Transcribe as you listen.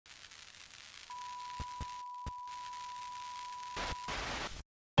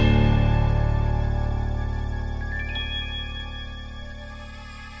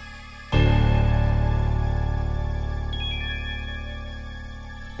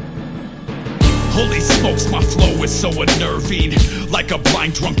Holy smokes, my flow is so unnerving, like a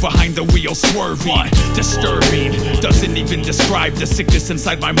blind drunk behind the wheel swerving. Disturbing, doesn't even describe the sickness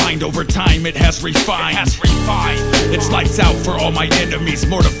inside my mind. Over time it has refined. It's lights out for all my enemies,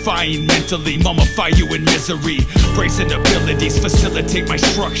 mortifying mentally, mummify you in misery. Brazen abilities facilitate my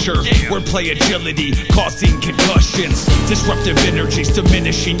structure, wordplay agility, causing concussions. Disruptive energies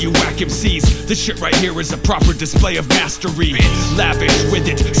diminishing you whack MCs. This shit right here is a proper display of mastery. Lavish with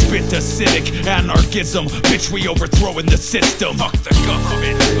it, spit acidic anarchism. Bitch, we overthrowing the system. Fuck the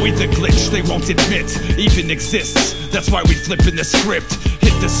government. We the glitch they won't admit even exists. That's why we flipping the script.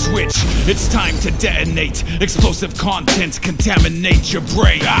 Hit the switch, it's time to detonate. Explosive content contaminate your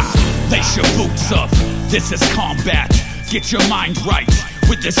brain. Lace your boots up, this is combat. Get your mind right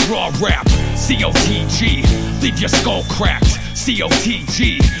with this raw rap. COTG, leave your skull cracked.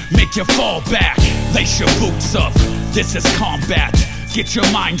 COTG, make you fall back. Lace your boots up, this is combat. Get your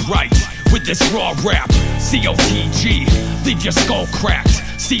mind right with this raw rap. COTG, leave your skull cracked.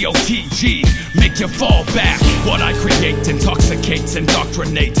 COTG, make you fall back. What I create intoxicates,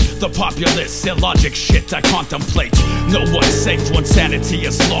 indoctrinate the populace. Illogic shit I contemplate. No one's safe when sanity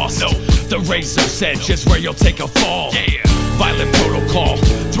is lost. The razor's edge is where you'll take a fall. Violent protocol,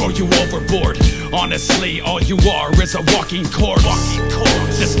 throw you overboard. Honestly, all you are is a walking corpse.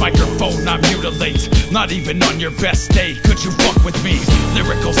 This microphone I mutilate. Not even on your best day could you fuck with me.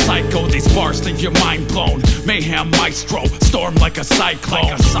 Lyrical psycho, these bars leave your mind blown. Mayhem maestro, storm like a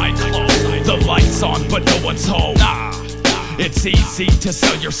cyclone. The lights on but no one's home. It's easy to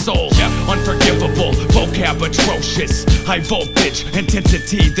sell your soul. Unforgivable, vocab atrocious. High voltage,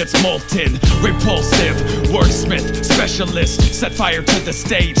 intensity that's molten. Repulsive, wordsmith, specialist. Set fire to the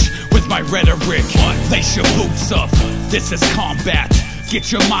stage with my rhetoric. Lace your boots up, this is combat.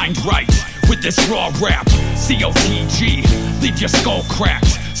 Get your mind right with this raw rap. COTG, leave your skull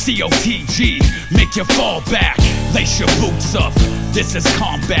cracked. COTG, make you fall back. Lace your boots up, this is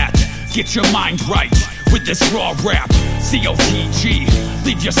combat. Get your mind right with this raw rap. COTG,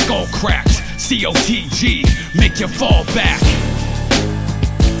 leave your skull cracked. COTG, make you fall back.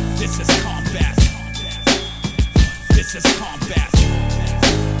 This is combat. This is combat.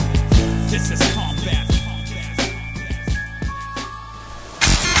 This is combat.